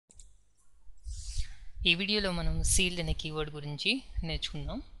ఈ వీడియోలో మనం సీల్డ్ అనే కీవర్డ్ గురించి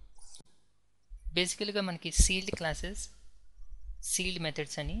నేర్చుకుందాం. బేసికల్గా మనకి సీల్డ్ క్లాసెస్, సీల్డ్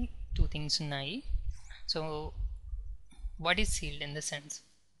మెథడ్స్ అని టూ థింగ్స్ ఉన్నాయి. So what is sealed in the sense?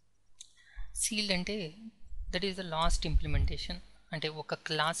 Sealed అంటే that is the last implementation. అంటే ఒక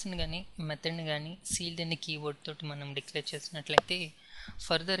క్లాస్ని కానీ మెథడ్ని కానీ సీల్డ్ అనే కీవర్డ్ తోటి మనం డిక్లేర్ చేసినట్లయితే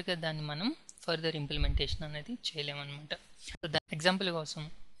ఫర్దర్గా దాన్ని మనం ఫర్దర్ ఇంప్లిమెంటేషన్ అనేది చేయలేమన్నమాట. సో దా ఎగ్జాంపుల్ కోసం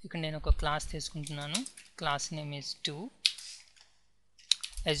ఇక్కడ నేను ఒక క్లాస్ తీసుకుంటున్నాను. Class name is 2.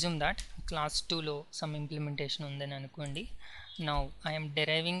 Assume that class 2లో సమ్ ఇంప్లిమెంటేషన్ ఉందని అనుకోండి. Now I'm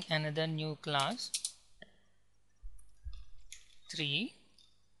డెరైవింగ్ another new class 3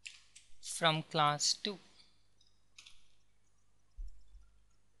 from class 2.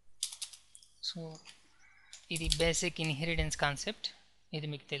 So ఇది బేసిక్ ఇన్హెరిటెన్స్ కాన్సెప్ట్, ఇది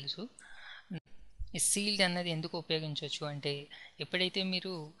మీకు తెలుసు. ఈ సీల్డ్ అన్నది ఎందుకు ఉపయోగించవచ్చు అంటే ఎప్పుడైతే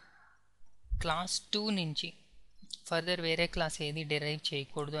మీరు క్లాస్ 2 నుంచి ఫర్దర్ వేరే క్లాస్ ఏది డెరైవ్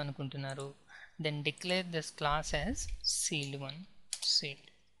చేయకూడదు అనుకుంటున్నారు, then declare this class as sealed 1. Sealed.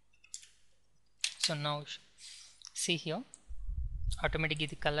 So now see here automatic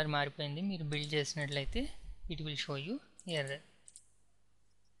ఇది కలర్ మారిపోయింది. మీరు బిల్డ్ చేసినట్లయితే it will show you error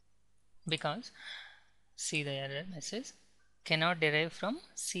because see the error message cannot derive from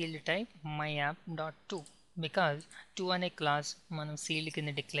sealed type myapp.2 because 2 అనే class మనం sealed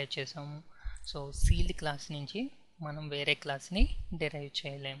కింద declare చేసాము. So sealed class నుంచి మనం వేరే క్లాస్ని డెరైవ్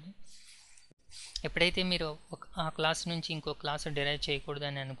చేయలేము. ఎప్పుడైతే మీరు ఆ క్లాస్ నుంచి ఇంకో క్లాస్ డెరైవ్ చేయకూడదు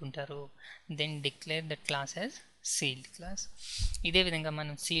అని అనుకుంటారో then declare that class as sealed class. ఇదే విధంగా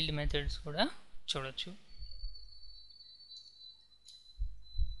మనం సీల్డ్ మెథడ్స్ కూడా చూడొచ్చు.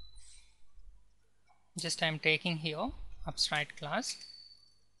 Just I am taking here abstract class.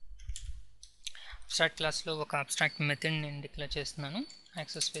 Abstract class లో ఒక abstract method నేను డిక్లేర్ చేస్తున్నాను.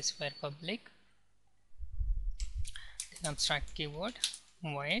 Access specifier public, then abstract keyword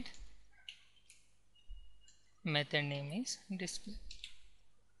void, method name is display.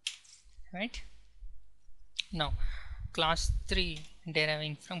 Right? Now class 3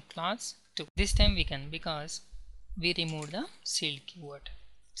 deriving from class 2. This time we can because we removed the sealed keyword.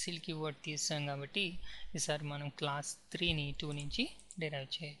 Sealed keyword తీసాం కాబట్టి ఈసారి మనం class 3ని 2 నుంచి derive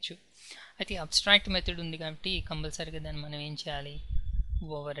చేయొచ్చు. అయితే abstract method ఉంది కాబట్టి కంపల్సరీగా దాన్ని మనం ఏం చేయాలి,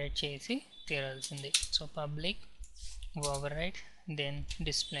 ఓవర్ రైడ్ చేసి తీరాల్సిందే. So public over ride then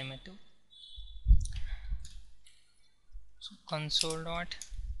display method. So console dot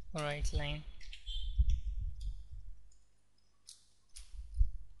right line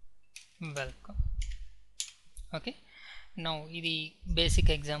welcome. Okay, now ఇది బేసిక్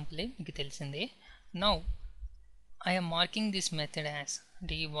ఎగ్జాంపులే, మీకు తెలిసిందే. Now I'm marking this method as,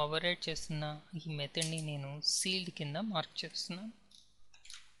 అంటే ఈ ఓవర్ రైడ్ చేస్తున్న ఈ మెథడ్ని నేను సీల్డ్ కింద మార్క్ చేస్తున్నాను.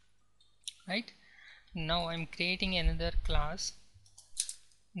 Right, now I'm creating another class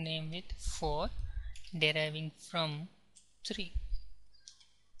name with 4 డెరైవింగ్ from 3.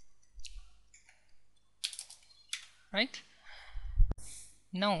 Right,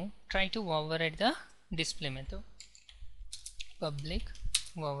 now try to over ride the display method. Public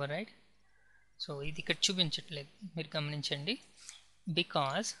override. So ఇది ఇక్కడ చూపించట్లేదు, మీరు గమనించండి.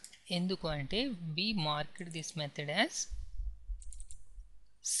 బికాజ్ ఎందుకు అంటే వి marked this method as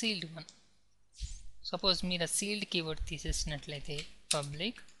sealed 1. Suppose మీరు ఆ sealed keyword తీసేసినట్లయితే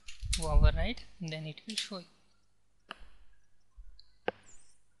public override then it will show.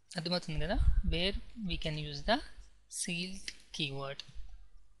 అర్థమవుతుంది కదా, where we can use the sealed keyword.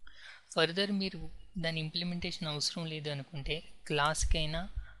 Further మీరు దాని ఇంప్లిమెంటేషన్ అవసరం లేదు అనుకుంటే క్లాస్కైనా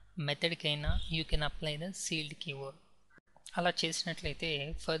మెథడ్కైనా you can apply the sealed keyword. అలా చేసినట్లయితే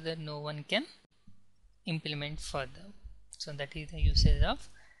further no one can implement further. So that is the usage of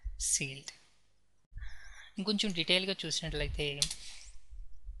sealed. ఇంకొంచెం డీటెయిల్గా చూసినట్లయితే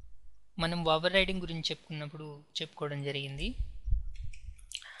మనం ఓవర్ రైడింగ్ గురించి చెప్పుకోవడం జరిగింది.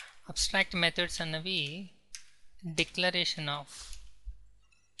 అబ్స్ట్రాక్ట్ మెథడ్స్ అన్నవి declaration of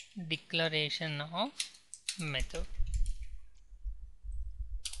method,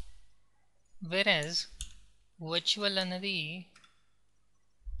 whereas virtual anadi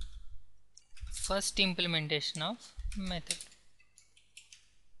first implementation of method.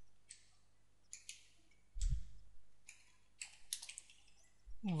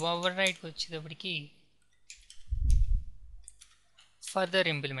 Override వచ్చేటప్పటికి ఫర్దర్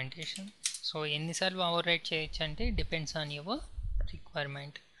ఇంప్లిమెంటేషన్. సో ఎన్నిసార్లు ఓవర్రైడ్ చేయొచ్చు అంటే depends on your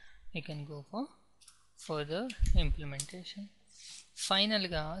requirement. You can go for further implementation. Final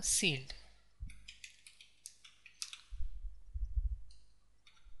ga sealed.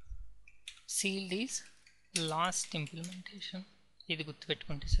 Sealed is last implementation. ఇది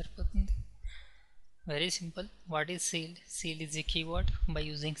గుర్తుపెట్టుకుంటే సరిపోతుంది. Very simple. What is sealed? Sealed is a keyword. By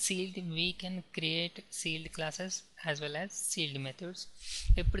using sealed we can create sealed classes as well as sealed methods.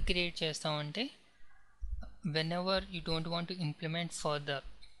 ఎప్పుడు create చేస్తామంటే whenever you don't want to implement further,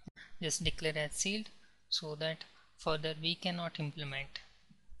 just declare as sealed so that further we cannot implement.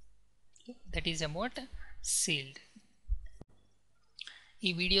 That is about sealed.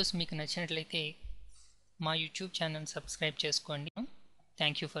 ఈ videos మీకు నచ్చినట్లయితే మా YouTube channel subscribe చేసుకోండి.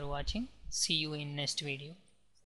 Thank you for watching. See you in next video.